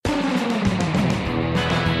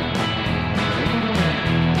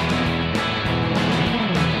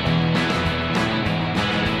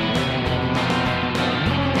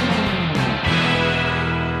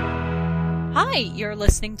You're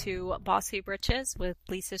listening to Bossy Britches with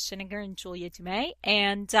Lisa Schiniger and Julia Dumais.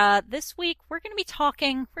 And this week we're going to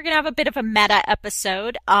have a bit of a meta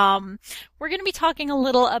episode. We're going to be talking a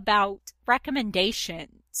little about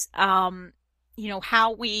recommendations. How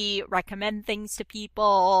we recommend things to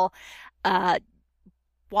people,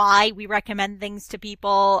 why we recommend things to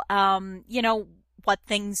people, what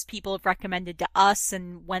things people have recommended to us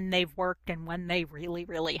and when they've worked and when they really,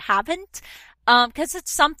 really haven't. Because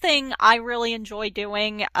it's something I really enjoy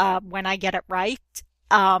doing when I get it right.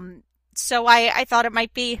 So I thought it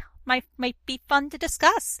might be fun to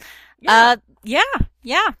discuss. Yeah.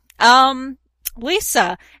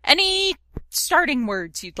 Lisa, any starting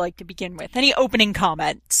words you'd like to begin with? Any opening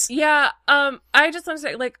comments? Yeah. I just want to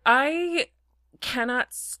say, I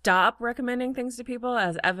cannot stop recommending things to people,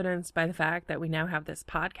 as evidenced by the fact that we now have this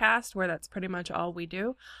podcast where that's pretty much all we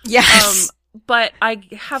do. Yes. But I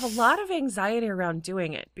have a lot of anxiety around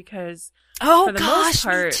doing it because for the most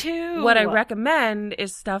part, me too. What I recommend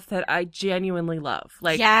is stuff that I genuinely love.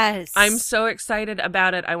 Yes. I'm so excited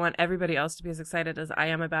about it. I want everybody else to be as excited as I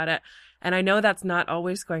am about it. And I know that's not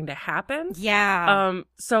always going to happen. Yeah.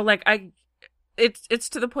 So it's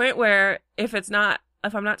to the point where if I'm not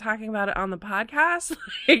talking about it on the podcast,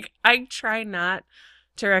 I try not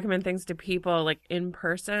to recommend things to people in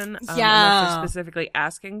person, unless they're specifically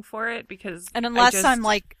asking for it, because unless I'm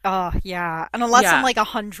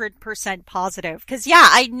 100% positive, because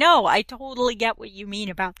I totally get what you mean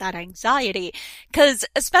about that anxiety, because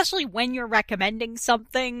especially when you're recommending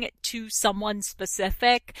something to someone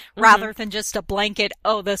specific, rather than just a blanket,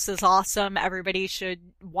 oh, this is awesome, everybody should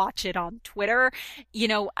watch it on Twitter,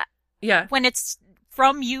 when it's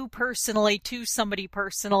from you personally to somebody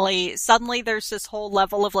personally, suddenly there's this whole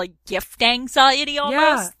level of gift anxiety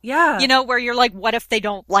almost. Yeah. Where you're like, what if they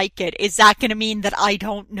don't like it? Is that going to mean that I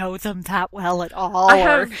don't know them that well at all? I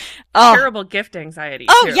have terrible gift anxiety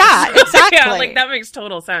too. Oh yeah, exactly. Yeah, that makes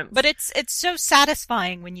total sense. But it's so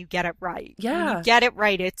satisfying when you get it right. Yeah. When you get it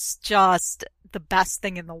right, it's just the best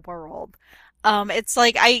thing in the world. It's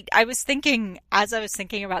I was thinking, as I was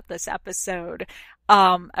thinking about this episode,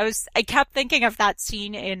 I kept thinking of that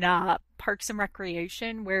scene in, Parks and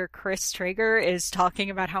Recreation where Chris Traeger is talking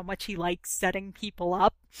about how much he likes setting people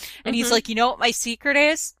up. And he's like, you know what my secret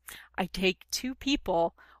is? I take two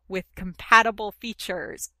people with compatible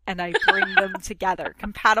features and I bring them together.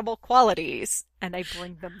 Compatible qualities. And I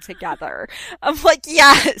bring them together. I'm like,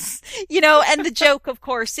 yes! And the joke, of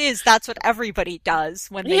course, is that's what everybody does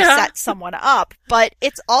when they set someone up. But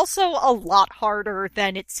it's also a lot harder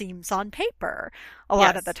than it seems on paper a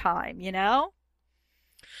lot of the time,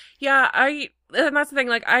 Yeah, and that's the thing,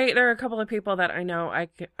 there are a couple of people that I know,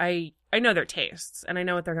 I know their tastes, and I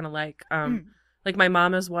know what they're gonna like. My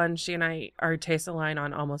mom is one, she and I, our tastes align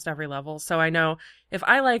on almost every level. So I know if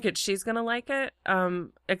I like it, she's going to like it.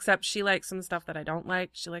 Except she likes some stuff that I don't like.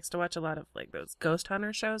 She likes to watch a lot of those ghost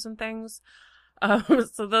hunter shows and things.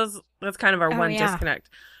 So that's kind of our one disconnect.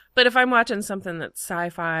 But if I'm watching something that's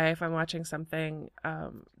sci-fi, if I'm watching something,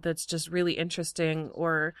 that's just really interesting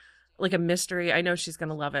or a mystery, I know she's going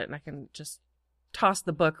to love it, and I can just toss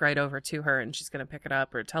the book right over to her and she's going to pick it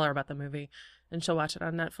up or tell her about the movie and she'll watch it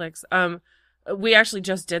on Netflix. We actually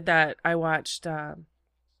just did that. I watched, I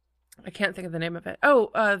can't think of the name of it.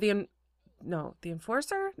 Oh, The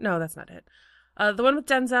Enforcer? No, that's not it. The one with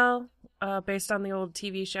Denzel, based on the old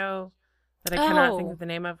TV show that I cannot think of the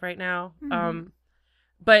name of right now.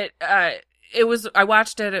 But I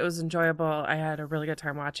watched it. It was enjoyable. I had a really good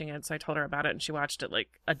time watching it. So I told her about it and she watched it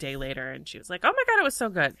a day later and she was like, oh my God, it was so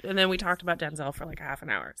good. And then we talked about Denzel for a half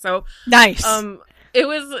an hour. So nice. It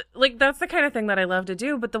was that's the kind of thing that I love to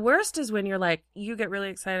do. But the worst is when you're you get really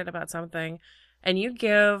excited about something and you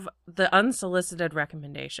give the unsolicited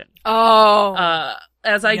recommendation. Oh.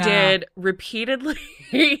 As I did repeatedly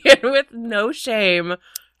and with no shame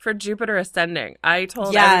for Jupiter Ascending. I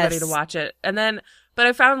told everybody to watch it. But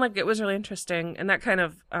I found it was really interesting, and that kind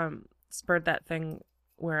of spurred that thing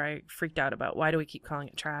where I freaked out about why do we keep calling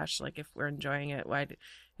it trash? If we're enjoying it, why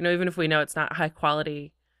even if we know it's not high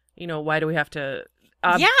quality, why do we have to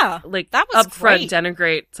that was upfront great.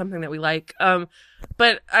 Denigrate something that we like?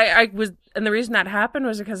 But I was, and the reason that happened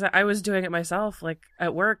was because I was doing it myself,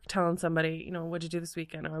 at work, telling somebody, what'd you do this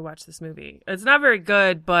weekend? Oh, I watched this movie. It's not very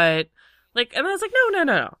good, but and I was like,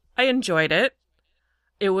 no, I enjoyed it.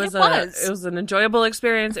 It was an enjoyable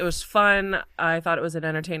experience. It was fun. I thought it was an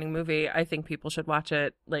entertaining movie. I think people should watch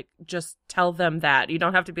it. Just tell them that. You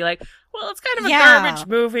don't have to be well, it's kind of a garbage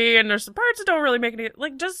movie and there's some parts that don't really make any,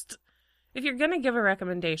 just, if you're going to give a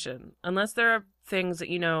recommendation, unless there are things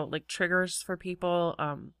that, triggers for people,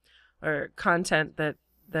 or content that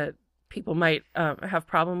people might, have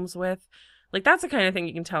problems with, Like, that's the kind of thing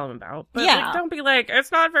you can tell them about. But, Yeah. like, don't be like,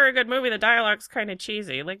 it's not a very good movie, the dialogue's kind of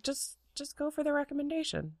cheesy. Like, just go for the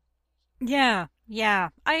recommendation. Yeah. Yeah.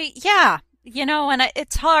 And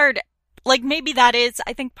it's hard. Like maybe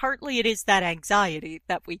I think partly it is that anxiety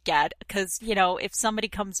that we get because, if somebody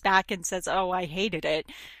comes back and says, "Oh, I hated it,"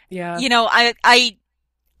 Yeah.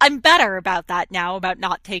 I'm better about that now, about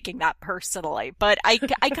not taking that personally, but I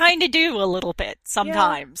kind of do a little bit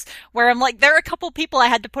sometimes where I'm like, there are a couple people I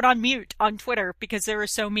had to put on mute on Twitter because they were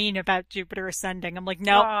so mean about Jupiter Ascending. I'm like,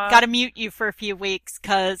 nope, gotta mute you for a few weeks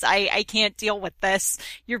because I can't deal with this.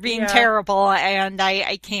 You're being terrible and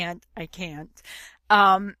I can't.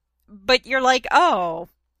 But you're like, oh,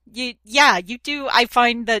 you do. I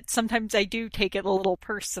find that sometimes I do take it a little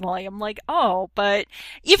personally. I'm like, oh, but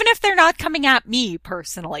even if they're not coming at me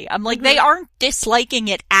personally, I'm like, they aren't disliking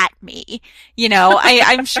it at me.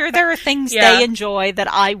 I'm sure there are things they enjoy that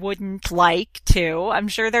I wouldn't like to. I'm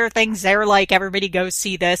sure there are things they're like, everybody go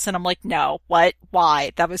see this. And I'm like, no, what?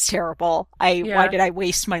 Why? That was terrible. Why did I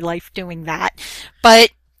waste my life doing that?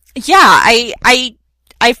 But yeah,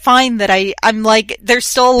 I find that I'm like, there's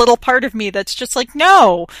still a little part of me that's just like,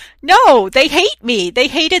 no, they hate me. They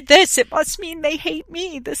hated this. It must mean they hate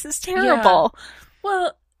me. This is terrible. Yeah.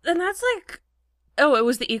 Well, and that's like, it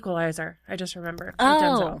was The Equalizer. I just remembered.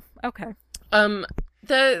 Oh, okay.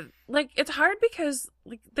 It's hard because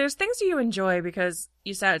like there's things you enjoy because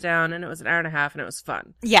you sat down and it was an hour and a half and it was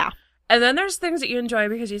fun. Yeah. And then there's things that you enjoy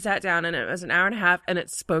because you sat down and it was an hour and a half and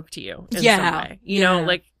it spoke to you in some way. You know,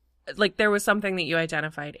 like there was something that you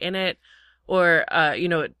identified in it or,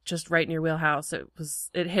 it just right in your wheelhouse.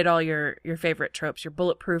 It hit all your favorite tropes, your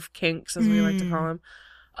bulletproof kinks, as we like to call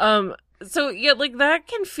them. So yeah, like that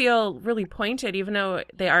can feel really pointed, even though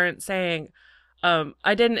they aren't saying,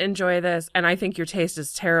 I didn't enjoy this and I think your taste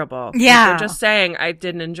is terrible. Yeah. Like, they're just saying I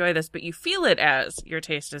didn't enjoy this, but you feel it as your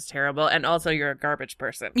taste is terrible and also you're a garbage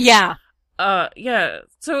person. Yeah. Yeah.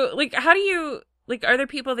 So like, how do you, like, are there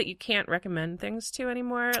people that you can't recommend things to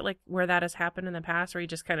anymore? Like, where that has happened in the past, where you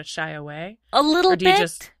just kind of shy away? A little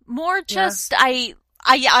bit. I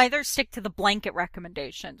either stick to the blanket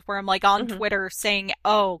recommendations, where I'm like on Twitter saying,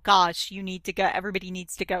 oh gosh, everybody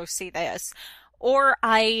needs to go see this. Or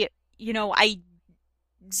I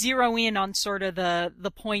zero in on sort of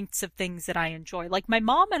the points of things that I enjoy. Like my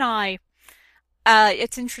mom and I,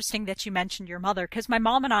 it's interesting that you mentioned your mother, because my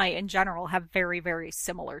mom and I, in general, have very, very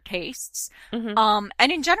similar tastes. And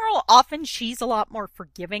in general, often she's a lot more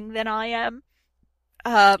forgiving than I am.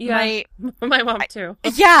 My mom too.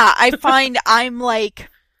 Yeah, I find I'm like,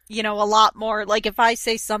 a lot more, like if I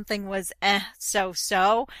say something was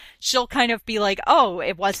so, she'll kind of be like, oh,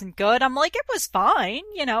 it wasn't good. I'm like, it was fine.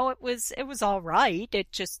 It was all right.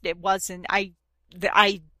 It wasn't,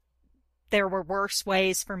 there were worse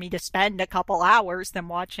ways for me to spend a couple hours than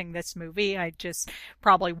watching this movie. I just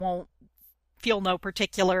probably won't feel no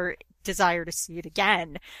particular desire to see it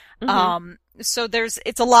again. So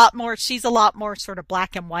she's a lot more sort of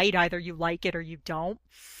black and white. Either you like it or you don't.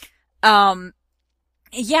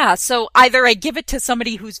 Yeah, so either I give it to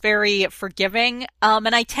somebody who's very forgiving,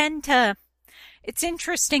 and I tend to, it's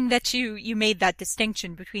interesting that you made that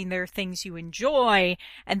distinction between there are things you enjoy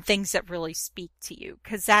and things that really speak to you,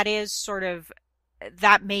 because that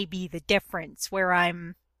may be the difference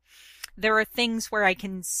there are things where I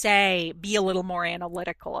can be a little more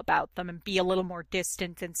analytical about them and be a little more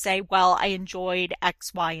distant and say, well, I enjoyed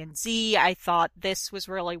X, Y, and Z. I thought this was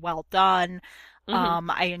really well done.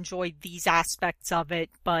 I enjoyed these aspects of it,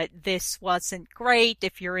 but this wasn't great.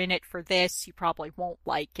 If you're in it for this, you probably won't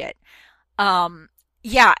like it.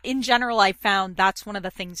 Yeah, in general, I found that's one of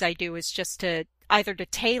the things I do is just to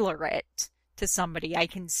tailor it to somebody. I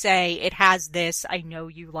can say, it has this, I know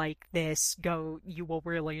you like this, you will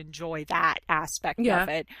really enjoy that aspect of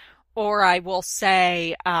it. Or I will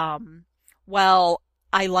say, well,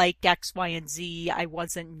 I liked X, Y, and Z. I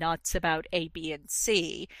wasn't nuts about A, B, and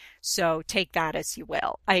C. So take that as you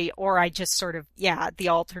will. I just sort of, the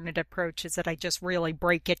alternate approach is that I just really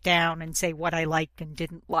break it down and say what I liked and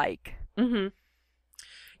didn't like.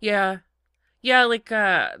 Yeah. Yeah, like,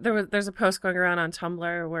 there's a post going around on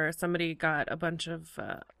Tumblr where somebody got a bunch of,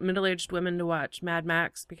 middle-aged women to watch Mad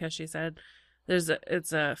Max because she said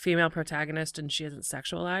it's a female protagonist and she isn't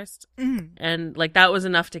sexualized. And like that was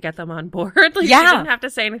enough to get them on board. Like she didn't have to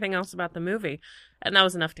say anything else about the movie. And that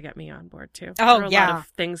was enough to get me on board too. Oh, there were a lot of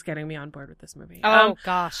things getting me on board with this movie. Oh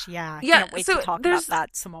gosh, yeah. I can't wait to talk about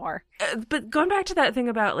that some more. But going back to that thing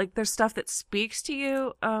about like there's stuff that speaks to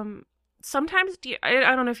you, sometimes I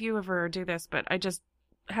don't know if you ever do this, but I just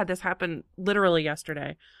had this happen literally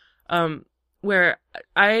yesterday. Where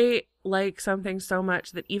I like something so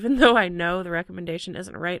much that even though I know the recommendation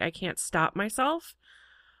isn't right, I can't stop myself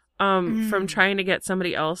from trying to get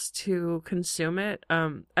somebody else to consume it.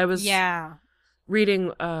 I was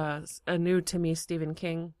reading a new to me Stephen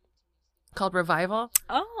King called Revival.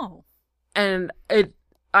 Oh. And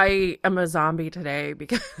I am a zombie today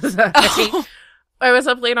because I was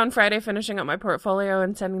up late on Friday finishing up my portfolio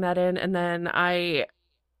and sending that in, and then I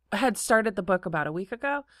had started the book about a week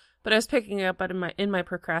ago, but I was picking it up in my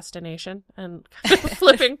procrastination and kind of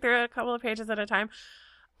flipping through a couple of pages at a time.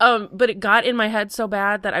 But it got in my head so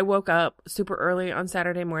bad that I woke up super early on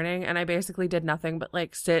Saturday morning and I basically did nothing but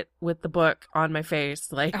like sit with the book on my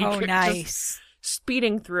face, like nice,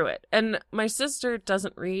 speeding through it. And my sister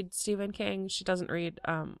doesn't read Stephen King. She doesn't read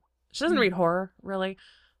read horror really,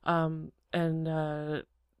 and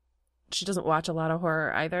she doesn't watch a lot of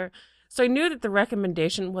horror either. So I knew that the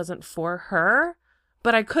recommendation wasn't for her.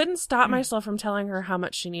 But I couldn't stop myself from telling her how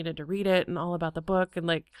much she needed to read it and all about the book and,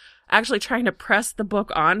 like, actually trying to press the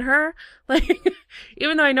book on her. Like,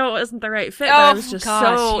 even though I know it wasn't the right fit, but I was just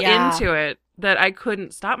into it that I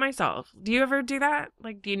couldn't stop myself. Do you ever do that?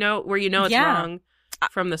 Like, do you know where you know it's wrong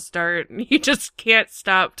from the start and you just can't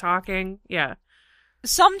stop talking? Yeah.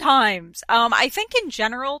 Sometimes. I think in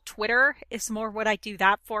general, Twitter is more what I do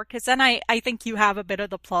that for, because then I think you have a bit of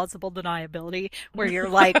the plausible deniability where you're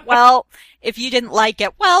like, well, if you didn't like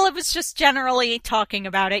it, well, it was just generally talking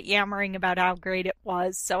about it, yammering about how great it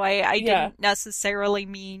was. So I didn't necessarily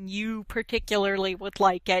mean you particularly would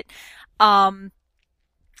like it.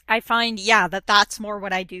 I find, that's more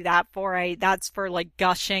what I do that for. That's for like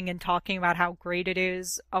gushing and talking about how great it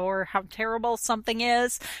is or how terrible something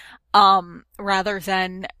is, rather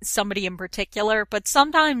than somebody in particular. But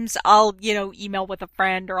sometimes I'll, email with a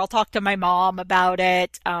friend or I'll talk to my mom about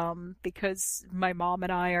it, because my mom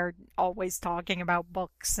and I are always talking about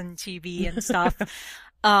books and TV and stuff.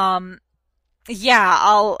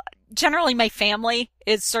 Generally my family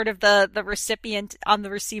is sort of the recipient on the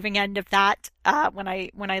receiving end of that, when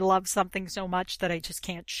I love something so much that I just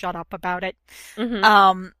can't shut up about it.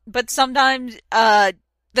 Mm-hmm. But sometimes,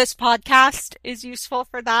 this podcast is useful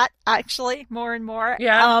for that, actually, more and more.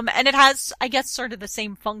 Yeah. And it has, I guess, sort of the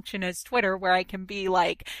same function as Twitter, where I can be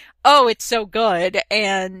like, oh, it's so good,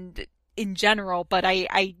 and in general, but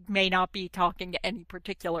I may not be talking to any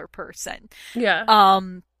particular person. Yeah.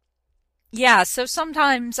 So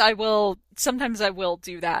sometimes I will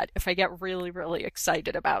do that if I get really, really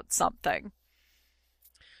excited about something.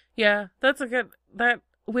 Yeah, I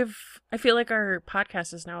feel like our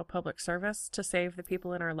podcast is now a public service to save the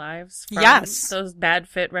people in our lives from those bad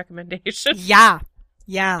fit recommendations. Yeah.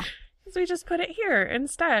 So we just put it here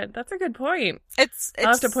instead. That's a good point. I'll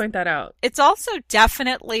have to point that out. It's also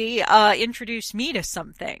definitely introduced me to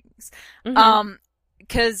some things. Mm-hmm.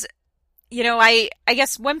 'Cause I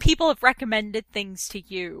guess when people have recommended things to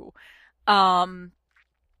you,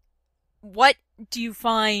 what do you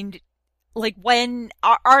find, like,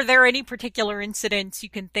 are there any particular incidents you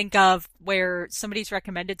can think of where somebody's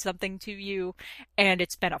recommended something to you and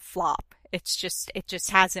it's been a flop? It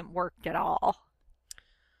just hasn't worked at all.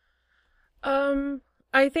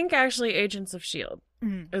 I think actually Agents of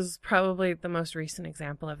S.H.I.E.L.D. is probably the most recent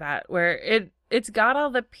example of that, where it's got all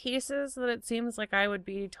the pieces that it seems like I would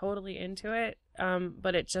be totally into it,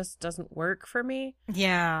 but it just doesn't work for me.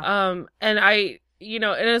 Yeah. And and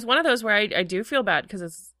it's one of those where I do feel bad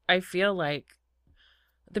because I feel like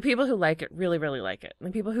the people who like it really, really like it. And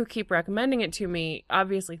the people who keep recommending it to me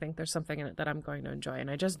obviously think there's something in it that I'm going to enjoy, and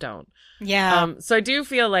I just don't. Yeah. So I do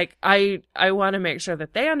feel like I want to make sure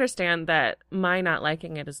that they understand that my not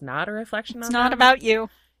liking it is not a reflection on them. It's not about you.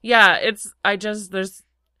 Yeah, there's...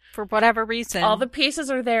 For whatever reason. All the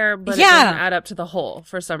pieces are there, but it doesn't add up to the whole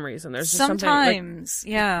for some reason. There's just sometimes,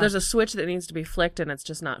 something, like, there's a switch that needs to be flicked, and it's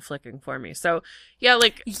just not flicking for me. So,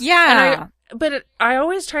 I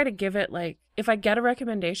always try to give it, like, if I get a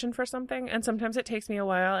recommendation for something, and sometimes it takes me a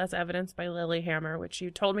while, as evidenced by Lilyhammer, which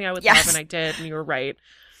you told me I would love, and I did, and you were right.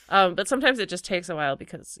 But sometimes it just takes a while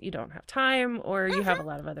because you don't have time, or you have a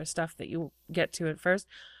lot of other stuff that you get to at first.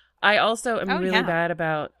 I also am really bad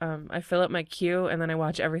about, I fill up my queue and then I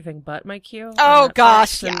watch everything but my queue. Oh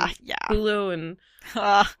gosh, yeah. Hulu and,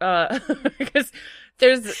 because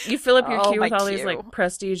you fill up your queue with all these like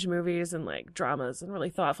prestige movies and like dramas and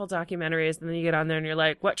really thoughtful documentaries, and then you get on there and you're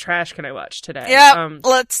like, what trash can I watch today? Yeah,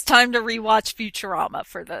 it's time to rewatch Futurama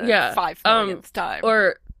for the 5 millionth time.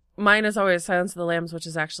 Or mine is always Silence of the Lambs, which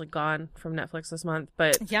is actually gone from Netflix this month,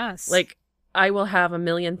 but like, I will have a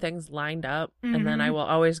million things lined up, and then I will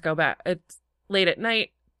always go back. It's late at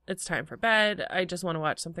night. It's time for bed. I just want to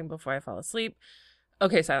watch something before I fall asleep.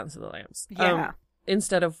 Okay, Silence of the Lambs. Yeah.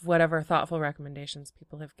 instead of whatever thoughtful recommendations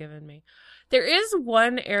people have given me. There is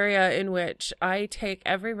one area in which I take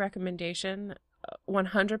every recommendation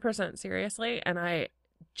 100% seriously, and I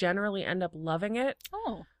generally end up loving it.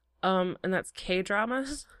 Oh. And that's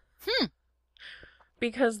K-dramas.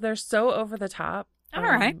 Because they're so over the top. All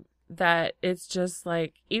right. That it's just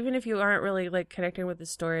like, even if you aren't really like connecting with the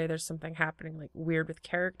story, there's something happening like weird with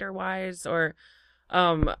character wise, or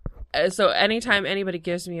so anytime anybody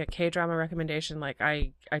gives me a K-drama recommendation, like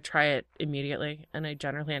I try it immediately, and I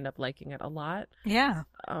generally end up liking it a lot. Yeah.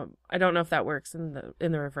 I don't know if that works in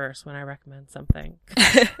the reverse when I recommend something.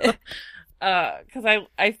 Because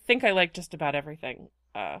I think I like just about everything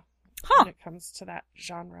when it comes to that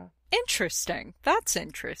genre. Interesting. That's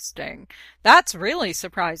interesting. That's really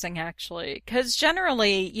surprising, actually, because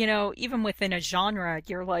generally, you know, even within a genre,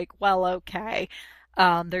 you're like, well, okay.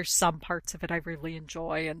 There's some parts of it I really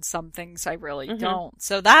enjoy and some things I really don't.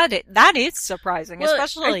 So that is surprising, well,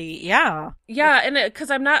 especially, yeah. Yeah, and because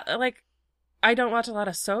I'm not, like, I don't watch a lot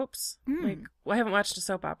of soaps. Like, I haven't watched a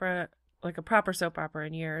soap opera, like a proper soap opera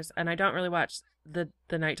in years, and I don't really watch the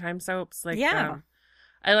nighttime soaps. Like, yeah.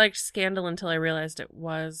 I liked Scandal until I realized it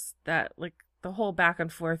was that, like, the whole back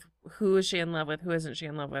and forth, who is she in love with, who isn't she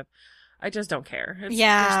in love with? I just don't care.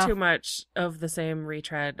 There's too much of the same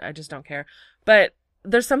retread. I just don't care. But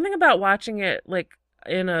there's something about watching it, like,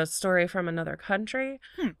 in a story from another country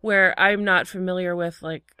where I'm not familiar with,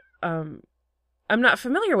 like, I'm not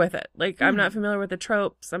familiar with it. Like, I'm not familiar with the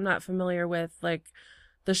tropes. I'm not familiar with, like,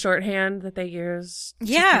 the shorthand that they use to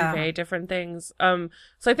convey different things. So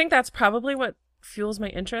I think that's probably what fuels my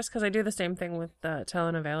interest, because I do the same thing with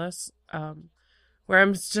telenovelas, where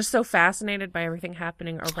I'm just so fascinated by everything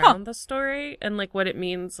happening around the story and, like, what it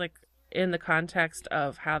means, like, in the context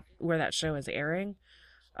of where that show is airing.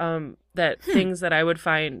 That things that I would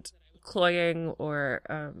find cloying or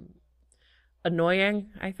annoying,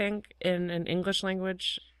 I think, in an English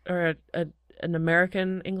language or an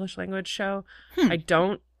American English language show, I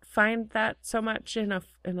don't find that so much in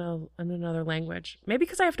another language. Maybe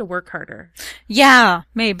because I have to work harder. Yeah,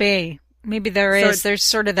 maybe there's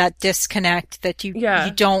sort of that disconnect that you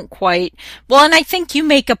don't quite. Well, and I think you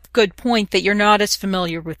make a good point that you're not as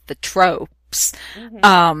familiar with the tropes.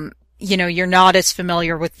 You know, you're not as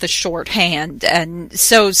familiar with the shorthand. And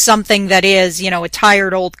so something that is, you know, a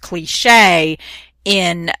tired old cliche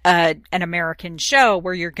in an American show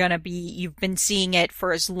where you've been seeing it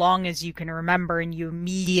for as long as you can remember, and you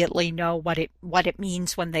immediately know what it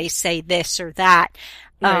means when they say this or that.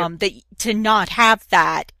 Right. That to not have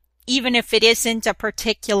that, even if it isn't a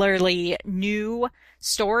particularly new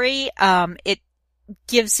story, it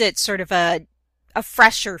gives it sort of a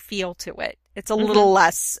fresher feel to it. It's a little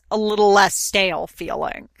less stale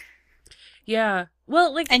feeling. Yeah.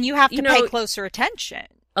 Well, like, and you have to pay closer attention.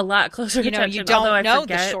 A lot closer attention. You don't know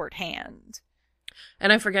the shorthand.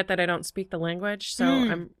 And I forget that I don't speak the language, so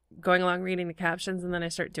I'm going along reading the captions, and then I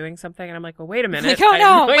start doing something, and I'm like, well, wait a minute. Like, I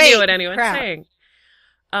have no idea what anyone's saying.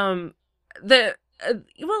 Well,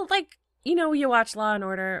 like, you know, you watch Law and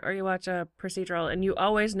Order or you watch a procedural, and you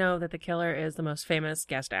always know that the killer is the most famous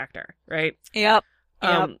guest actor, right? Yep.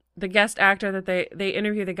 The guest actor that they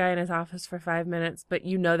interview the guy in his office for 5 minutes, but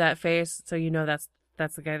you know that face, so you know that's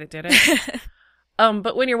the guy that did it.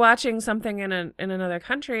 But when you're watching something in another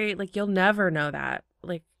country, like, you'll never know that,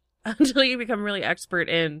 like, until you become really expert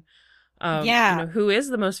in, you know, who is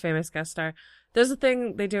the most famous guest star. There's a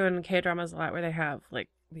thing they do in K-dramas a lot where they have, like,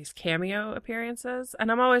 these cameo appearances,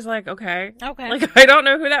 and I'm always like, okay, like, I don't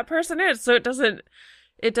know who that person is, so it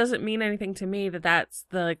doesn't mean anything to me that that's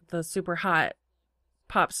the super hot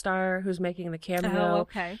pop star who's making the cameo. Oh,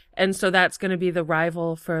 okay. And so that's going to be the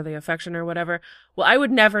rival for the affection or whatever. Well, I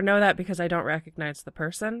would never know that because I don't recognize the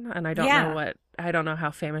person, and I don't know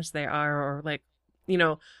how famous they are, or, like, you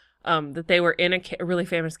know, that they were in a really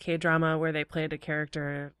famous K-drama where they played a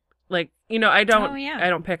character. Like, you know, I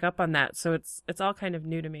don't pick up on that. So it's all kind of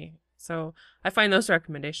new to me. So I find those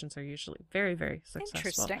recommendations are usually very, very successful.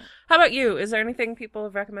 Interesting. How about you? Is there anything people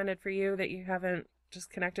have recommended for you that you haven't just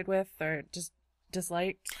connected with or just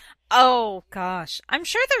disliked? Oh gosh, I'm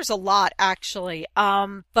sure there's a lot, actually.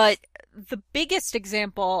 But the biggest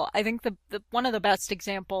example, I think the one of the best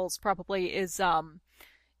examples probably is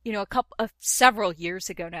you know, several years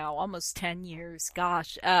ago now, almost 10 years.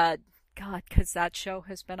 Gosh, God, because that show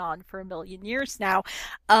has been on for a million years now.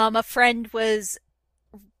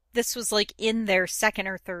 This was like in their second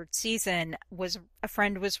or third season, a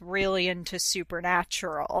friend was really into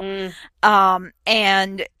Supernatural.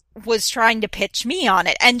 And was trying to pitch me on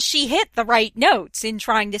it, and she hit the right notes in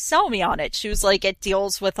trying to sell me on it. She was like, it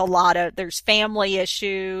deals with there's family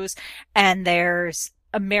issues, and there's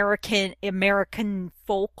American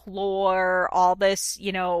folklore, all this,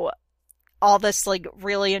 all this like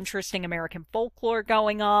really interesting American folklore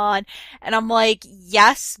going on. And I'm like,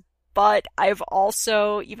 yes, but I've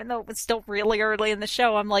also, even though it was still really early in the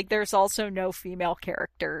show, I'm like, there's also no female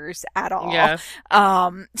characters at all. Yes.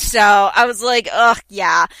 So I was like, ugh,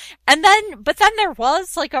 yeah. But then there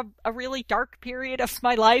was like a really dark period of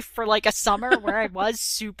my life for like a summer where I was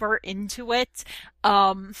super into it.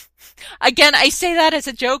 Again, I say that as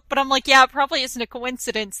a joke, but I'm like, yeah, it probably isn't a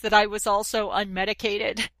coincidence that I was also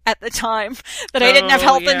unmedicated at the time, that I didn't have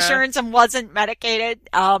health insurance and wasn't medicated,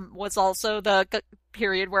 was also the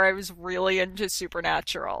period where I was really into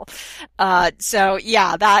Supernatural. So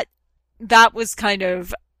yeah, that was kind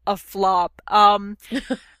of a flop.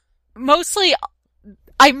 Mostly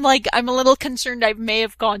I'm a little concerned I may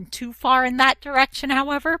have gone too far in that direction,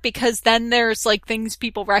 however, because then there's like things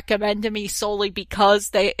people recommend to me solely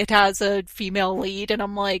because it has a female lead, and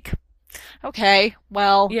I'm like, okay,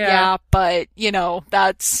 well, yeah, but,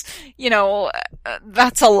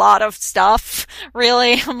 that's a lot of stuff,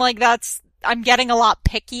 really. I'm like, I'm getting a lot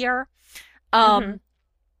pickier.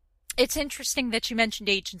 It's interesting that you mentioned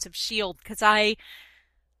Agents of S.H.I.E.L.D. because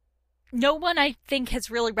no one I think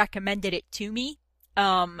has really recommended it to me.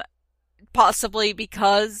 Possibly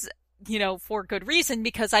because, for good reason,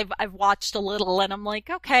 because I've watched a little and I'm like,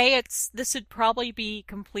 okay, this would probably be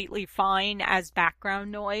completely fine as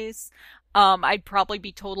background noise. I'd probably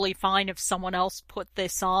be totally fine if someone else put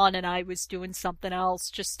this on and I was doing something else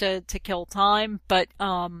just to kill time. But,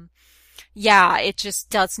 yeah, it just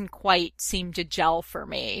doesn't quite seem to gel for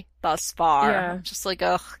me thus far. Yeah. I'm just like,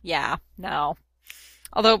 ugh, yeah, no.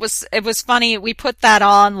 Although it was funny, we put that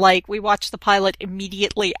on, like, we watched the pilot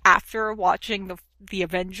immediately after watching the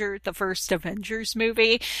first Avengers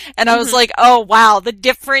movie, and I was like, oh wow, the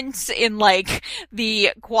difference in, like,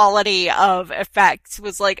 the quality of effects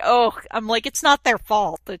was like, oh, I'm like, it's not their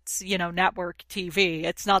fault, it's, network TV,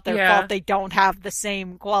 it's not their fault they don't have the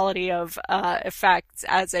same quality of, effects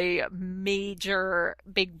as a major,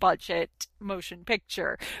 big budget motion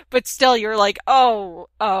picture, but still you're like, oh,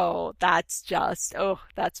 that's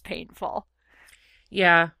painful.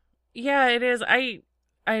 Yeah, it is. I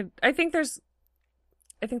think there's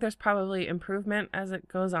probably improvement as it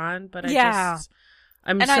goes on, but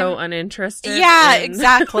I'm so uninterested. Yeah,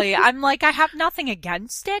 exactly. I'm like, I have nothing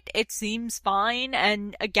against it. It seems fine.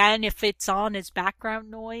 And again, if it's on as background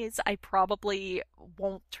noise, I probably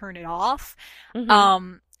won't turn it off.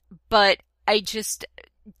 But I just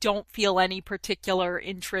don't feel any particular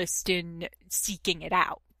interest in seeking it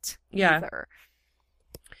out either.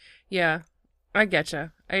 Yeah, I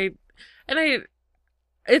getcha.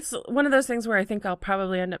 It's one of those things where I think I'll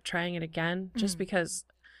probably end up trying it again, just because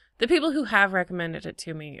the people who have recommended it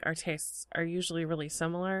to me, our tastes are usually really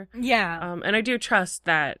similar. Yeah. And I do trust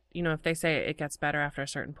that, if they say it gets better after a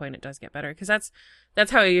certain point, it does get better. Because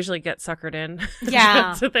that's how I usually get suckered in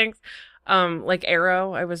to things. Like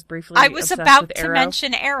Arrow, I was about with to Arrow.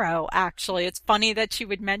 mention Arrow, actually. It's funny that you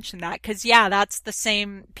would mention that, because that's the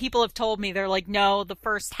same. People have told me, they're like, no, the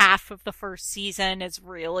first half of the first season is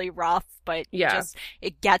really rough, but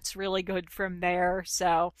it gets really good from there.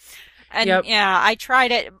 So, and I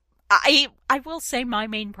tried it. I will say my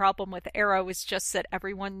main problem with Arrow is just that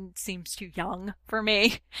everyone seems too young for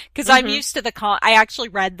me. Because I'm used to I actually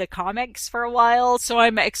read the comics for a while, so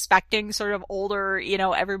I'm expecting sort of older,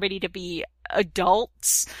 everybody to be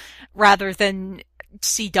adults rather than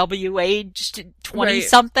CW aged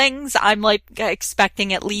 20-somethings. I'm like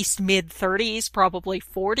expecting at least mid-30s, probably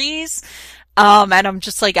 40s. And I'm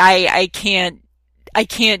just like, I can't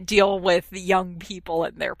deal with the young people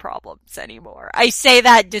and their problems anymore. I say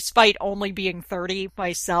that despite only being 30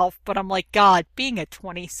 myself, but I'm like, God, being a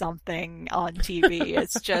 20-something on TV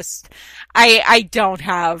is just, I don't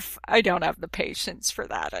have the patience for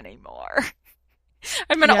that anymore.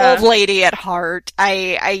 I'm an old lady at heart.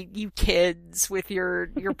 You kids with your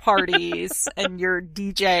parties and your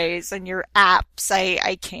DJs and your apps,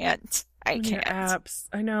 I can't. I can't. Apps.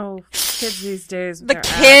 I know. Kids these days. The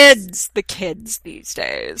kids these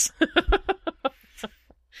days.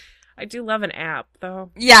 I do love an app,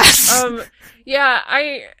 though. Yes.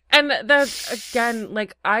 And that, again,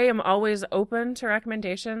 like, I am always open to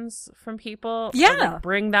recommendations from people. Yeah. So, like,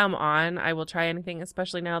 bring them on. I will try anything,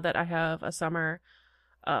 especially now that I have a summer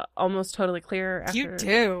almost totally clear.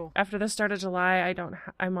 After the start of July,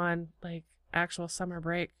 I'm on, like, actual summer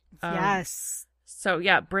break. Yes. So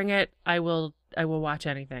yeah, bring it. I will watch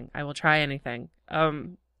anything. I will try anything.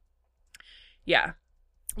 Yeah.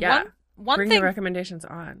 bring the recommendations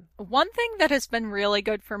on. One thing that has been really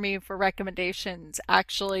good for me for recommendations,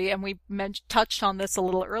 actually, and we touched on this a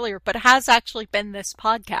little earlier, but it has actually been this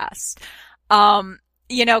podcast.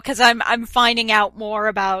 Because I'm finding out more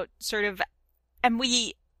about sort of, and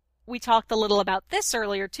we talked a little about this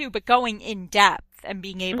earlier too, but going in depth and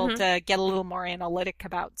being able to get a little more analytic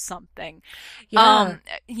about something. Yeah.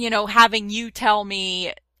 Having you tell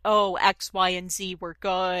me, oh, X, Y, and Z were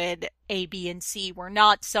good, A, B, and C were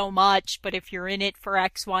not so much, but if you're in it for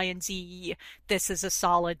X, Y, and Z, this is a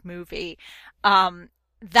solid movie.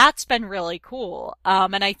 That's been really cool.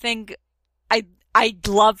 And I think I'd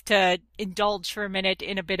love to indulge for a minute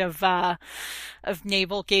in a bit of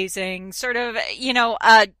navel gazing, sort of,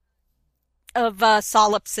 of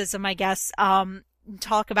solipsism, I guess.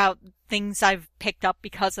 Talk about things I've picked up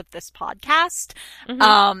because of this podcast.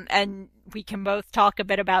 And we can both talk a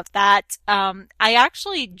bit about that. I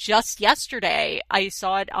actually just yesterday, I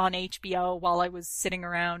saw it on HBO while I was sitting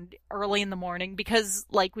around early in the morning because,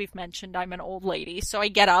 like we've mentioned, I'm an old lady. So I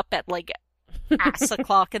get up at like ass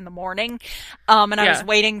o'clock in the morning. And I was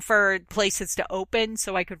waiting for places to open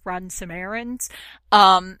so I could run some errands.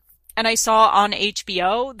 And I saw on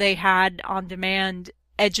HBO, they had on demand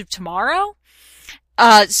Edge of Tomorrow.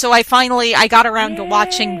 So I got around to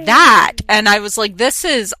watching that, and I was like, this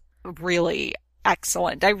is really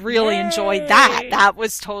excellent. I really enjoyed that. That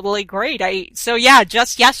was totally great.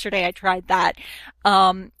 Just yesterday I tried that.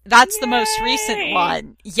 That's the most recent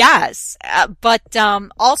one. Yes. But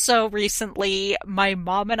also recently, my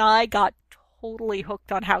mom and I got totally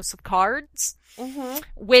hooked on House of Cards,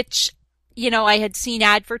 which, I had seen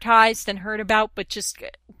advertised and heard about, but just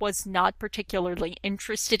was not particularly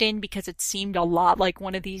interested in because it seemed a lot like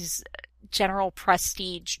one of these general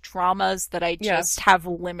prestige dramas that I just have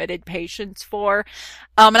limited patience for.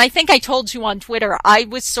 And I think I told you on Twitter, I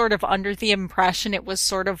was sort of under the impression it was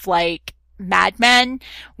sort of like Mad Men,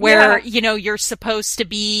 where, you're supposed to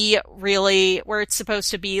be where it's supposed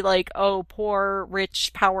to be like, oh, poor,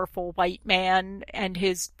 rich, powerful white man and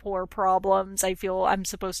his poor problems. I'm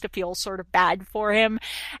supposed to feel sort of bad for him.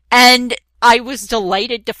 And I was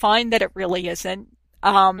delighted to find that it really isn't.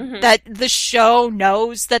 That the show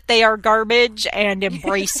knows that they are garbage and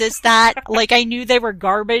embraces that. Like, I knew they were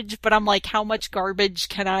garbage, but I'm like, how much garbage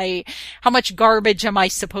am I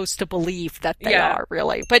supposed to believe that they are,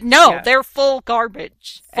 really? But no, they're full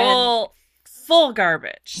garbage. Full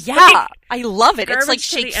garbage. Yeah, I love it. It's like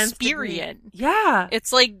Shakespearean. Yeah.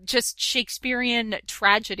 It's like just Shakespearean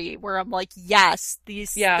tragedy where I'm like, yes,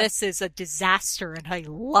 this is a disaster and I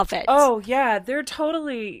love it. Oh, yeah. They're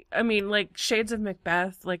totally, like Shades of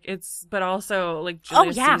Macbeth, but also like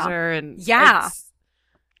Julius Caesar and yeah.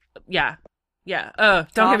 Oh,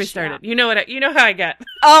 don't get me started. Yeah. You know how I get.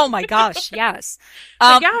 Oh my gosh. Yes.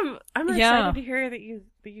 I'm excited to hear that you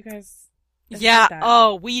guys. Yeah.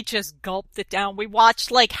 Oh, we just gulped it down. We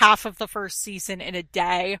watched like half of the first season in a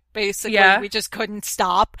day. Basically, we just couldn't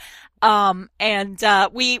stop.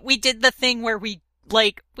 We did the thing where we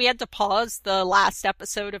had to pause the last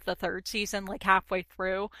episode of the third season like halfway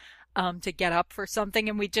through, to get up for something,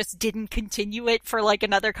 and we just didn't continue it for like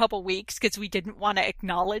another couple weeks because we didn't want to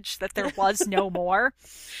acknowledge that there was no more.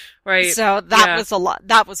 Right. So that was a lot.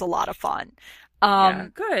 That was a lot of fun.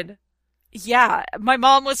 Good. Yeah, my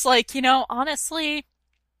mom was like, honestly,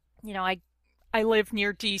 I live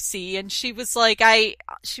near DC, and she was like,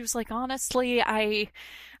 honestly, I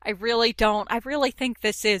really think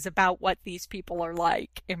this is about what these people are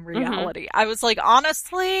like in reality. I was like,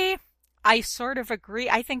 honestly, I sort of agree.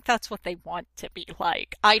 I think that's what they want to be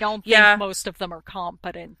like. I don't think most of them are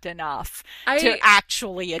competent enough to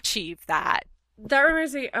actually achieve that. That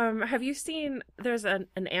reminds me, have you seen, there's an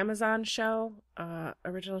Amazon show,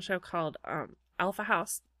 original show called Alpha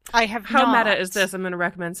House. I have How not. meta is this? I'm going to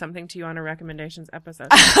recommend something to you on a recommendations episode.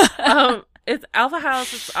 It's Alpha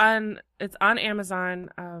House. It's on Amazon.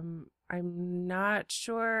 I'm not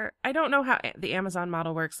sure. I don't know how the Amazon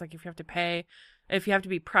model works. Like if you have to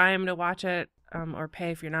be Prime to watch it, or pay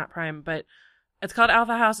if you're not Prime, but it's called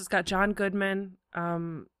Alpha House. It's got John Goodman,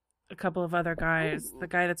 a couple of other guys, the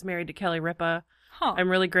guy that's married to Kelly Ripa. I'm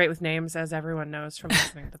really great with names, as everyone knows from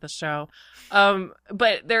listening to the show.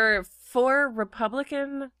 But there are 4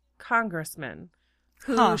 Republican congressmen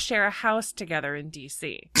who share a house together in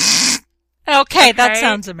DC. Okay, that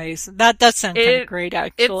sounds amazing. That does sound kind of great,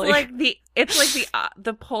 actually. It's like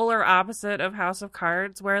the polar opposite of House of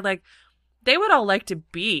Cards, where like they would all like to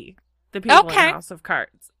be the people in House of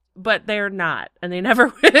Cards, but they're not, and they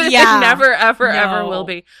never, they never, ever will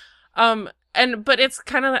be. But it's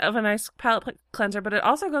kind of a nice palate cleanser, but it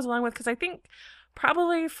also goes along with, because I think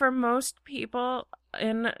probably for most people,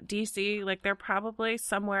 in DC, like they're probably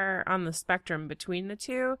somewhere on the spectrum between the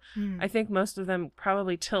two. I think most of them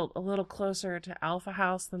probably tilt a little closer to Alpha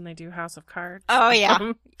House than they do House of Cards. Oh, yeah.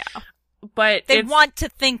 Yeah. But they want to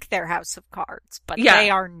think they're House of Cards, but Yeah. they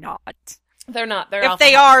are not. They're not. They're If Alpha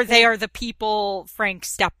they House. are, they are the people Frank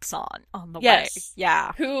steps on the way. Yes.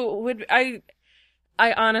 Yeah. Who would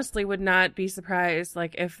I honestly would not be surprised,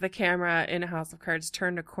 like, if the camera in House of Cards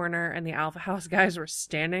turned a corner and the Alpha House guys were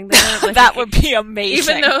standing there. Like, That would be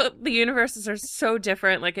amazing. even though the universes are so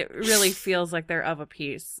different, like, it really feels like they're of a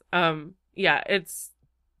piece. Yeah, it's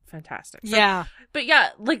fantastic. So, Yeah. but yeah,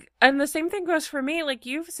 like, and the same thing goes for me. Like,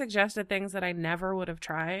 you've suggested things that I never would have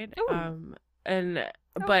tried. Ooh.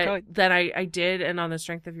 But good. then I did, and on the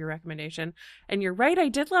strength of your recommendation, and you're right, I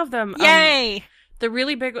did love them. Yay! The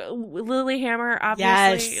really big Lilyhammer,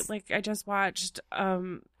 obviously, Yes. like I just watched,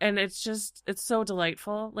 and it's so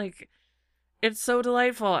delightful. Like, it's so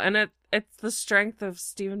delightful, and it's the strength of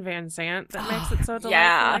Steven Van Zandt that makes it so delightful.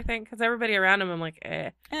 Yeah. I think, because everybody around him, I'm like,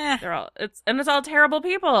 Eh. it's all terrible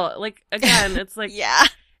people. Like, again, it's like, Yeah.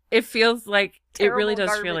 it feels like Terrible it really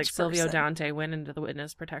does feel like garbage Silvio person. Dante went into the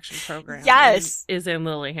witness protection program. Yes. and is in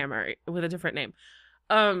Lilyhammer with a different name.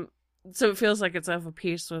 So it feels like it's of a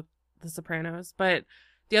piece with The Sopranos. But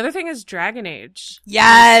the other thing is Dragon Age.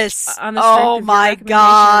 Yes. On the strength Oh of your my recommendation,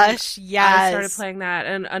 gosh. Yes. I started playing that,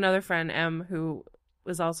 and another friend, M, who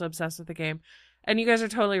was also obsessed with the game. And you guys are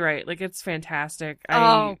totally right. Like, it's fantastic.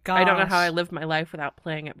 Oh, I don't know how gosh. I lived my life without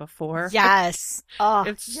playing it before. Yes. Oh,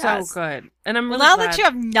 It's yes. so good. And I'm Well, really now glad. that you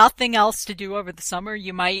have nothing else to do over the summer,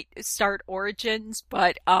 you might start Origins,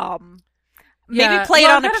 but maybe Yeah. play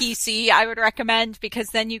Well, it on I've a got a- PC. I would recommend, because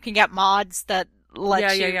then you can get mods that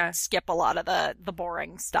let you Yeah. skip a lot of the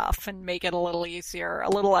boring stuff and make it a little easier, a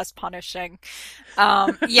little less punishing.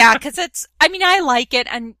 Yeah, because I like it,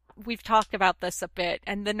 and we've talked about this a bit,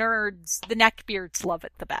 and the neckbeards love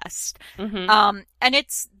it the best. Mhm. And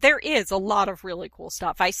there is a lot of really cool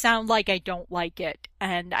stuff. I sound like I don't like it,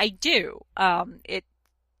 and I do.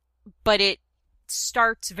 But it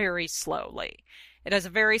starts very slowly. It has a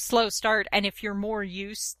very slow start, and if you're more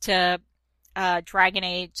used to Dragon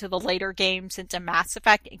Age, to the later games, into Mass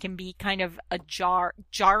Effect, it can be kind of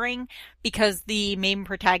jarring because the main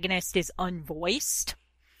protagonist is unvoiced.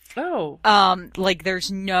 Oh. Like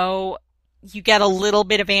you get a little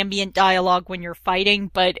bit of ambient dialogue when you're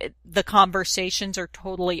fighting, but the conversations are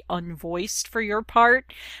totally unvoiced for your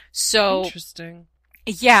part. So, Interesting.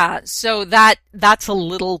 yeah, so that's a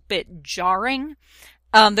little bit jarring.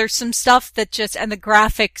 There's some stuff that and the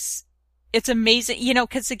graphics, it's amazing,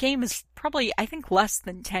 because the game is probably, I think, less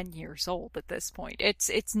than 10 years old at this point.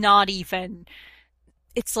 It's not even,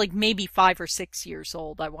 it's like maybe 5 or 6 years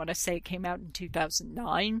old. I want to say it came out in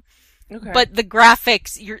 2009. Okay. But the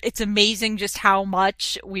graphics, it's amazing just how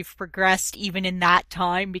much we've progressed even in that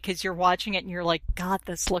time, because you're watching it and you're like, God,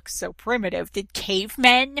 this looks so primitive. Did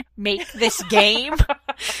cavemen make this game?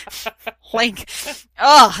 Like,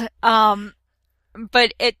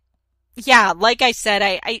 but like I said,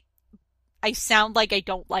 I sound like I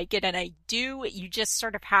don't like it, and I do. You just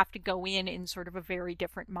sort of have to go in sort of a very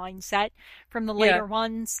different mindset from the later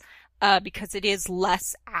ones, because it is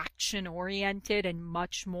less action-oriented and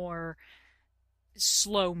much more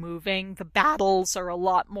slow-moving. The battles are a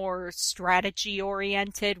lot more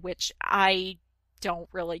strategy-oriented, which I don't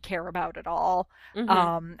really care about at all.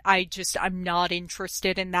 Mhm. I'm not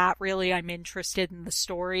interested in that, really. I'm interested in the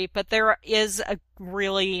story, but there is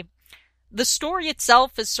the story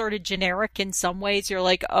itself is sort of generic in some ways. You're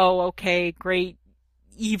like, oh, okay, great,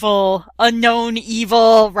 unknown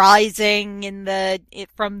evil rising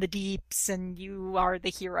from the deeps, and you are the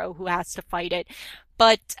hero who has to fight it.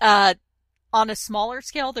 But, on a smaller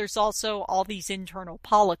scale, there's also all these internal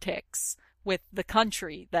politics with the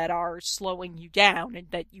country that are slowing you down and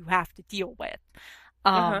that you have to deal with.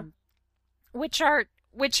 Which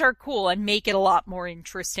are cool and make it a lot more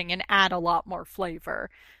interesting and add a lot more flavor.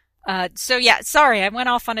 So yeah, sorry, I went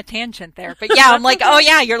off on a tangent there, but yeah, I'm like, oh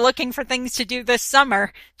yeah, you're looking for things to do this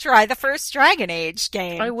summer. Try the first Dragon Age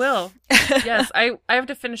game. I will. Yes, I have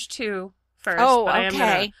to finish 2 first. Oh, but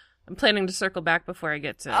okay. I'm planning to circle back before I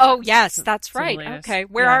get to. Oh yes, that's to the right. latest. Okay,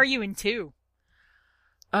 where Yeah. are you in 2?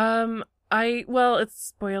 Well, it's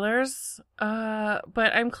spoilers.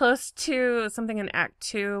 But I'm close to something in Act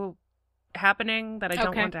 2 happening that I don't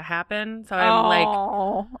Okay. want to happen. So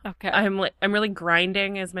I'm okay. I'm really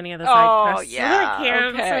grinding as many of the side quests yeah, as I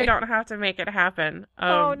can, so I okay. don't have to make it happen.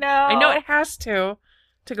 Oh no. I know it has to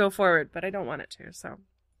go forward, but I don't want it to. So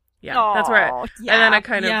yeah, that's where. Oh, And then I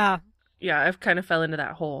kind of yeah. I've kind of fell into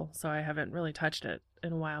that hole, so I haven't really touched it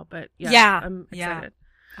in a while. But Yeah, I'm yeah. excited.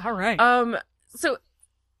 All right. So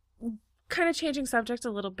kind of changing subject a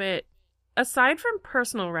little bit, aside from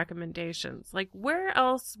personal recommendations, like where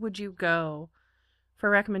else would you go for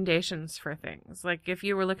recommendations for things? Like if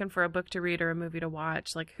you were looking for a book to read or a movie to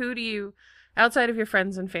watch, like who do you, outside of your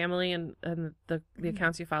friends and family and the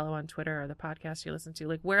accounts you follow on Twitter or the podcast you listen to,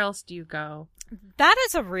 like where else do you go? That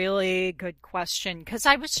is a really good question, because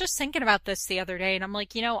I was just thinking about this the other day, and I'm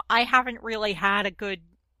like, I haven't really had a good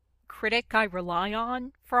critic I rely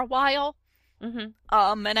on for a while.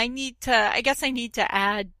 Mm-hmm. And I guess I need to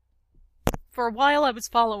add, for a while I was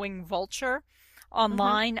following Vulture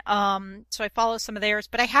online. So I follow some of theirs,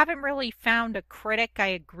 but I haven't really found a critic I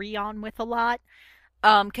agree on with a lot.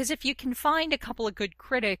 Because if you can find a couple of good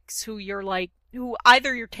critics who who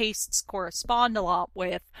either your tastes correspond a lot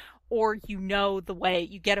with, or the way,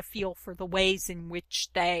 you get a feel for the ways in which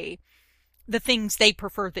the things they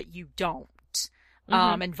prefer that you don't.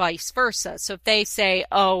 And vice versa. So if they say,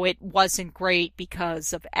 oh, it wasn't great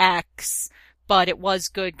because of X, but it was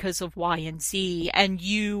good because of Y and Z, and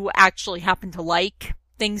you actually happen to like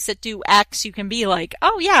things that do X, you can be like,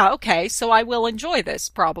 oh yeah, okay, so I will enjoy this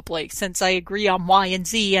probably, since I agree on Y and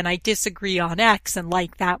Z and I disagree on X and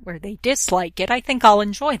like that where they dislike it. I think I'll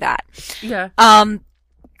enjoy that. Yeah.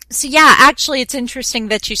 So yeah, actually it's interesting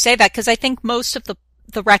that you say that, because I think most of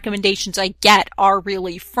the recommendations I get are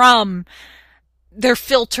really they're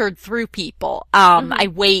filtered through people. I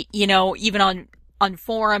wait, even on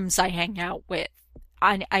forums I hang out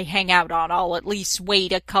on, I'll at least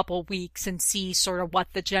wait a couple weeks and see sort of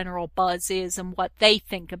what the general buzz is and what they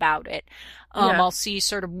think about it. I'll see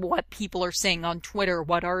sort of what people are saying on Twitter,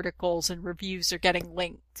 what articles and reviews are getting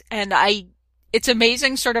linked. And it's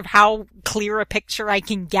amazing sort of how clear a picture I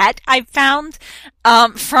can get, I've found,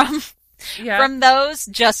 from those.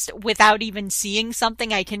 Just without even seeing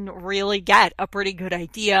something, I can really get a pretty good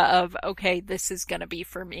idea of, okay, this is going to be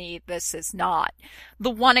for me, this is not.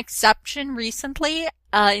 The one exception recently,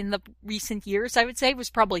 in the recent years, I would say, was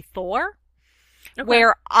probably Thor,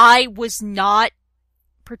 where I was not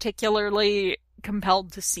particularly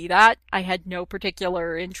compelled to see that. I had no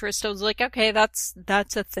particular interest. I was like, okay, that's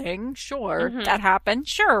a thing. Sure. That happened.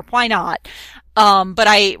 Sure. Why not? But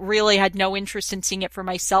I really had no interest in seeing it for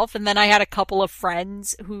myself. And then I had a couple of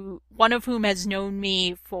friends one of whom has known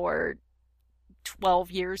me for 12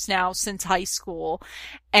 years now, since high school,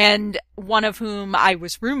 and one of whom I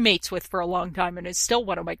was roommates with for a long time and is still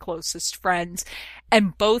one of my closest friends.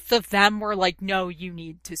 And both of them were like, no, you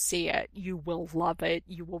need to see it. You will love it.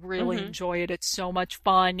 You will really enjoy it. It's so much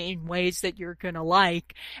fun in ways that you're gonna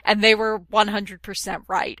like. And they were 100%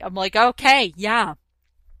 right. I'm like, okay, yeah.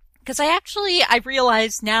 Because I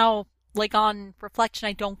realize now, like on reflection,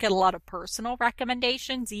 I don't get a lot of personal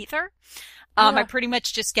recommendations either. I pretty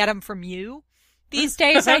much just get them from you these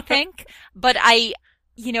days, I think. But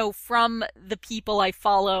from the people I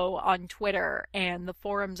follow on Twitter and the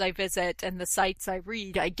forums I visit and the sites I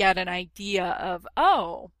read, I get an idea of,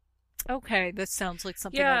 oh, okay, this sounds like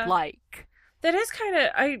something I'd like. That is kind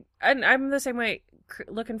of, I'm the same way,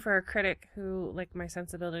 looking for a critic who, like, my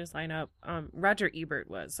sensibilities line up. Roger Ebert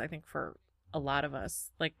was, I think, for a lot of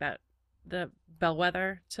us, like that, the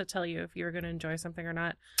bellwether to tell you if you're going to enjoy something or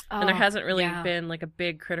not. And there hasn't really been like a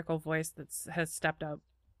big critical voice has stepped up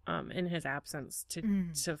in his absence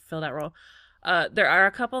to fill that role. There are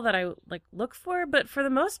a couple that I like look for, but for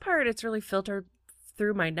the most part it's really filtered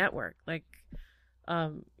through my network. Like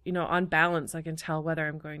on balance, I can tell whether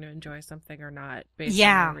I'm going to enjoy something or not based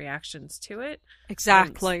on my reactions to it.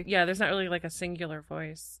 Exactly. There's not really like a singular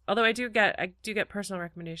voice. Although I do get personal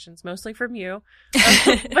recommendations, mostly from you.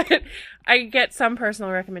 But I get some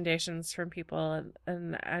personal recommendations from people,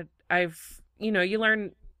 and I've you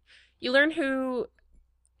learn who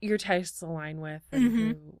your tastes align with, and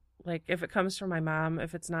who, like, if it comes from my mom,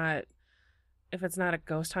 if it's not a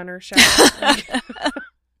ghost hunter show.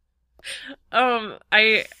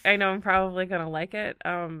 I know I'm probably gonna like it.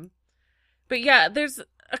 But yeah, there's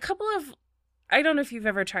a couple of, I don't know if you've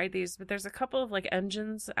ever tried these, but there's a couple of like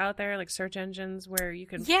engines out there, like search engines, where you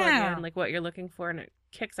can plug in like what you're looking for and it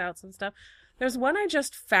kicks out some stuff. There's one I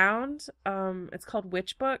just found. It's called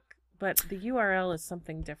Witchbook, but the URL is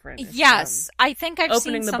something different. Yes, I think I've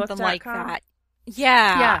seen something like that.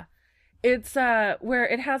 Yeah. It's where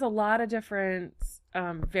it has a lot of different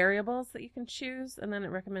variables that you can choose, and then it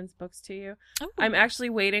recommends books to you. Ooh. I'm actually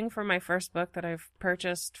waiting for my first book that I've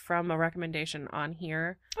purchased from a recommendation on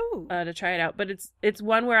here to try it out. But it's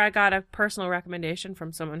one where I got a personal recommendation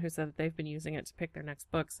from someone who said that they've been using it to pick their next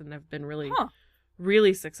books and have been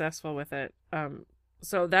really successful with it.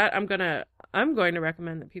 So that I'm going to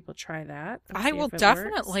recommend that people try that. I will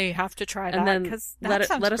definitely have to try that, and then because let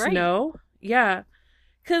us know. Yeah,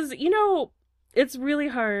 because it's really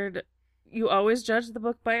hard. you always judge the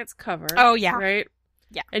book by its cover. Oh, yeah. Right?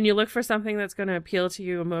 Yeah. And you look for something that's going to appeal to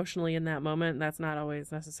you emotionally in that moment. And that's not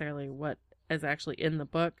always necessarily what is actually in the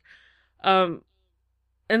book.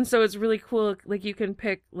 And so it's really cool. Like, you can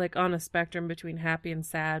pick, like, on a spectrum between happy and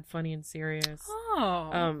sad, funny and serious.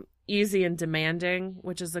 Oh. Easy and demanding,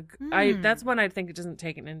 which is that's one I think it doesn't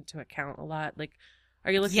take it into account a lot. Like,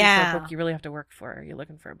 are you looking for a book you really have to work for? Are you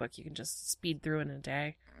looking for a book you can just speed through in a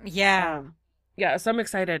day? Yeah. Yeah, so I'm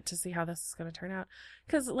excited to see how this is going to turn out.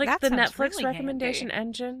 Because, like, That the sounds Netflix really recommendation handy.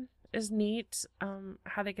 engine is neat.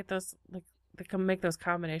 How they get those, like, they can make those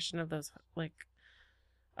combination of those, like,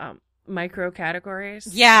 micro categories.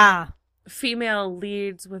 Yeah. Female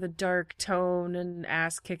leads with a dark tone and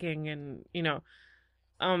ass kicking and, you know,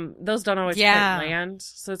 those don't always quite land.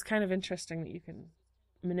 So it's kind of interesting that you can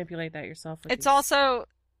manipulate that yourself. It's also,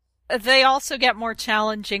 they also get more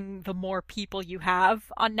challenging the more people you have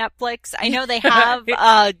on Netflix. I know they have,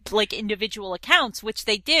 like, individual accounts, which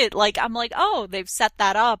they did. Like, I'm like, oh, they've set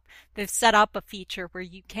that up. They've set up a feature where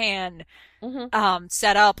you can,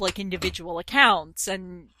 set up, like, individual accounts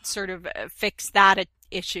and sort of fix that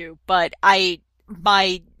issue. But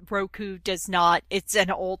my Roku does not. It's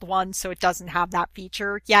an old one, so it doesn't have that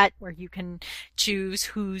feature yet where you can choose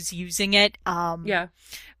who's using it. Yeah.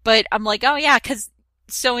 But I'm like, oh yeah,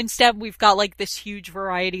 so instead we've got like this huge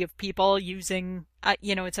variety of people using,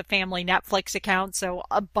 it's a family Netflix account, so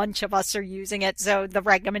a bunch of us are using it, so the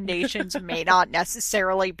recommendations may not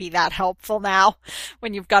necessarily be that helpful now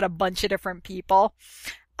when you've got a bunch of different people.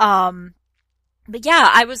 But yeah,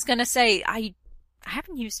 I was gonna say, I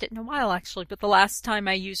haven't used it in a while actually, but the last time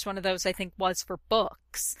I used one of those I think was for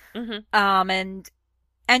books. And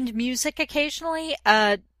music occasionally.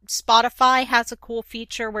 Spotify has a cool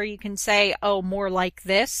feature where you can say, oh, more like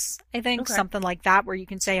this, I think. Okay. Something like that, where you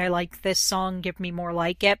can say, I like this song, give me more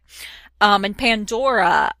like it. And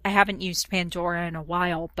Pandora, I haven't used Pandora in a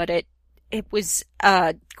while, but it was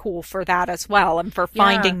cool for that as well, and for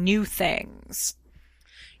finding new things.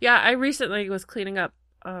 Yeah, I recently was cleaning up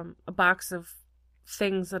a box of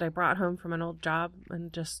things that I brought home from an old job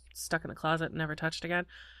and just stuck in the closet and never touched again.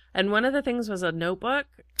 And one of the things was a notebook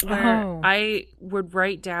where I would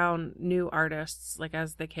write down new artists, like,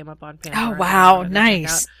 as they came up on Pandora. Oh, wow.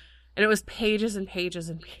 Nice. And it was pages and pages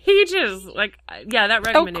and pages. Like, yeah, that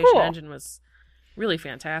recommendation engine was really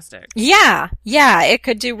fantastic. Yeah. Yeah. It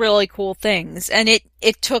could do really cool things. And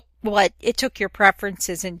it took your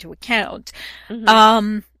preferences into account.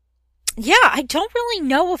 Yeah, I don't really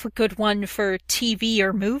know of a good one for TV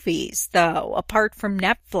or movies, though, apart from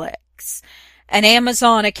Netflix. And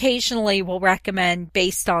Amazon occasionally will recommend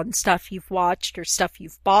based on stuff you've watched or stuff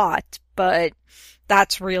you've bought, but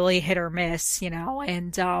that's really hit or miss,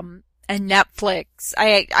 and Netflix.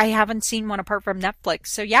 I haven't seen one apart from Netflix.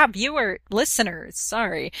 So yeah, listeners,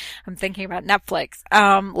 sorry. I'm thinking about Netflix.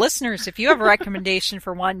 Listeners, if you have a recommendation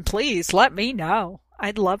for one, please let me know.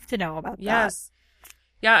 I'd love to know about that. Yes.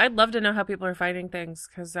 Yeah, I'd love to know how people are finding things,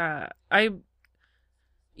 because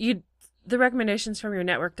the recommendations from your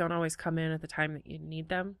network don't always come in at the time that you need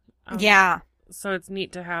them. Yeah. So it's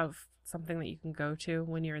neat to have something that you can go to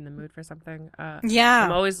when you're in the mood for something. Yeah.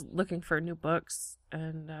 I'm always looking for new books,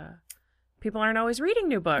 and people aren't always reading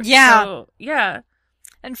new books. Yeah. So, yeah.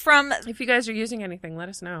 And if you guys are using anything, let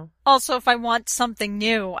us know. Also, if I want something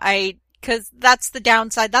new, because that's the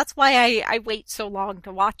downside. That's why I wait so long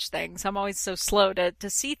to watch things. I'm always so slow to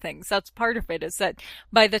see things. That's part of it, is that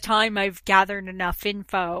by the time I've gathered enough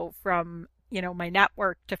info from, my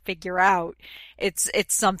network to figure out, it's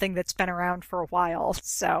something that's been around for a while.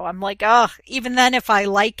 So I'm like, even then if I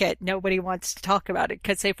like it, nobody wants to talk about it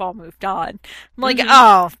because they've all moved on. I'm like,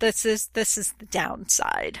 this is the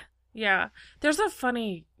downside. Yeah. There's a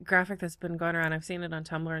funny graphic that's been going around. I've seen it on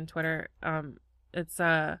Tumblr and Twitter. It's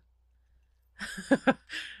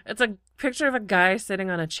it's a picture of a guy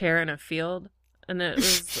sitting on a chair in a field, and it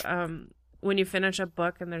was when you finish a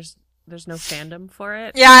book and there's no fandom for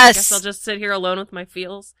it. Yes. I guess I'll just sit here alone with my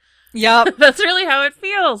feels. Yep. That's really how it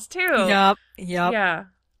feels too. Yep. Yeah.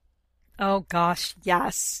 Oh gosh,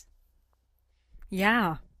 yes.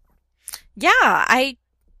 Yeah. It's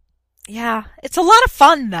a lot of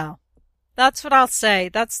fun though. That's what I'll say.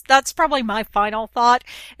 That's probably my final thought,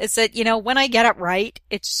 is that, when I get it right,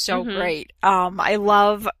 it's so great. I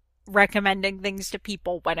love recommending things to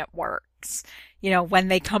people when it works. When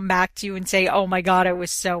they come back to you and say, oh my God, it was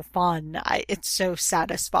so fun. It's so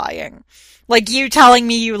satisfying. Like you telling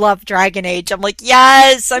me you love Dragon Age. I'm like,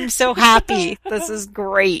 yes, I'm so happy. This is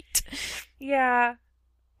great. Yeah.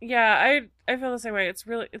 Yeah. I feel the same way. It's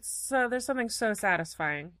really, there's something so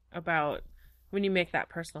satisfying about when you make that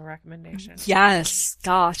personal recommendation. Yes.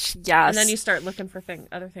 Gosh, yes. And then you start looking for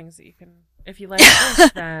other things that you can, if you like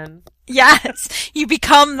this, then. Yes. You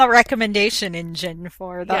become the recommendation engine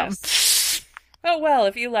for them. Yes. Oh, well,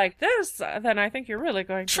 if you like this, then I think you're really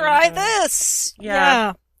going to try enjoy this. it.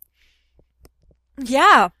 Yeah.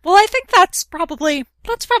 Yeah. Well, I think that's probably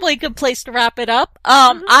a good place to wrap it up.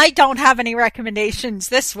 I don't have any recommendations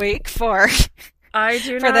this week for I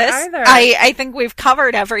do for not this. either. I think we've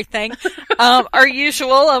covered everything. Our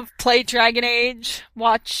usual of play Dragon Age,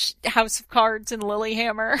 watch House of Cards and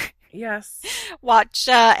Lilyhammer. Yes. Watch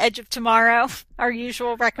Edge of Tomorrow. Our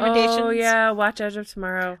usual recommendations. Oh yeah, watch Edge of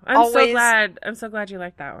Tomorrow. I'm so glad you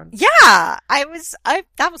liked that one. Yeah, that was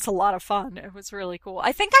a lot of fun. It was really cool.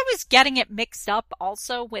 I think I was getting it mixed up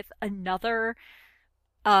also with another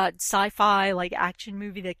sci-fi like action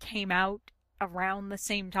movie that came out around the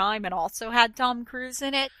same time and also had Tom Cruise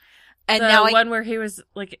in it. And the one where he was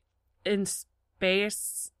like in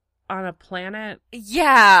space on a planet.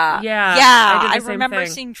 Yeah. Yeah. I the same remember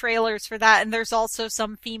thing. seeing trailers for that, and there's also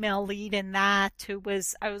some female lead in that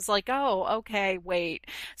I was like, oh, okay, wait.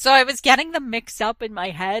 So I was getting them mixed up in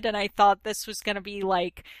my head, and I thought this was gonna be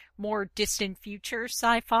like more distant future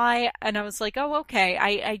sci-fi, and I was like, oh, okay,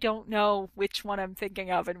 I don't know which one I'm thinking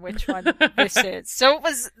of and which one this is. So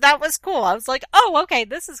that was cool. I was like, oh, okay,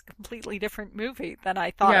 this is a completely different movie than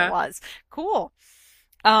I thought it was. Cool.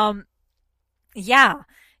 Yeah.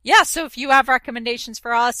 Yeah, so if you have recommendations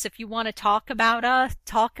for us, if you want to talk to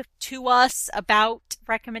us about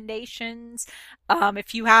recommendations,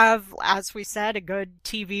 if you have, as we said, a good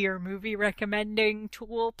TV or movie recommending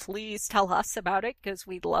tool, please tell us about it because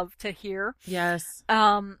we'd love to hear. Yes.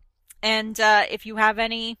 And if you have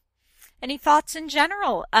any thoughts in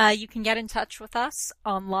general, you can get in touch with us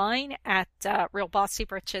online at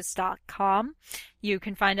realbossybritches.com. You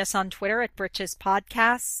can find us on Twitter at Britches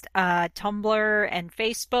Podcast, Tumblr and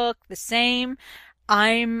Facebook, the same.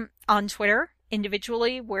 I'm on Twitter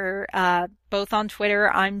individually. We're both on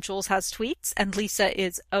Twitter. I'm Jules Has Tweets, and Lisa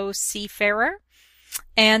is OC Farrer.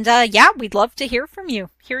 And we'd love to hear from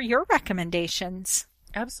you. Hear your recommendations.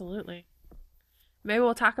 Absolutely. Maybe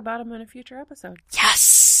we'll talk about them in a future episode.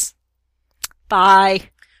 Yes.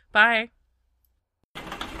 Bye. Bye.